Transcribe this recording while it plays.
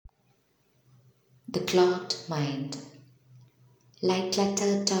The clogged mind. Like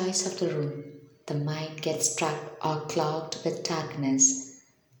cluttered toys of the room, the mind gets struck or clogged with darkness,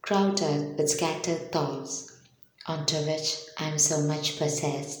 crowded with scattered thoughts, onto which I am so much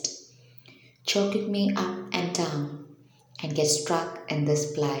possessed, choking me up and down, and get struck in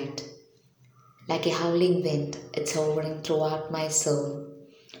this plight. Like a howling wind, it's hovering throughout my soul,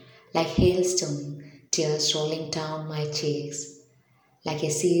 like hailstone, tears rolling down my cheeks, like a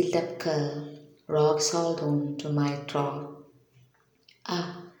sealed up curve, rocks hauled on to my throat.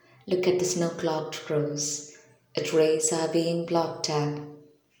 Ah, look at the snow clogged rose. Its rays are being blocked up.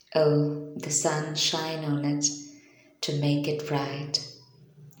 Oh, the sun shine on it to make it bright.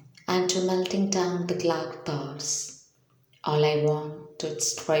 And to melting down the cloud thoughts. All I want to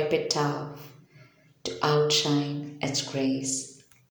strip it off, to outshine its grace.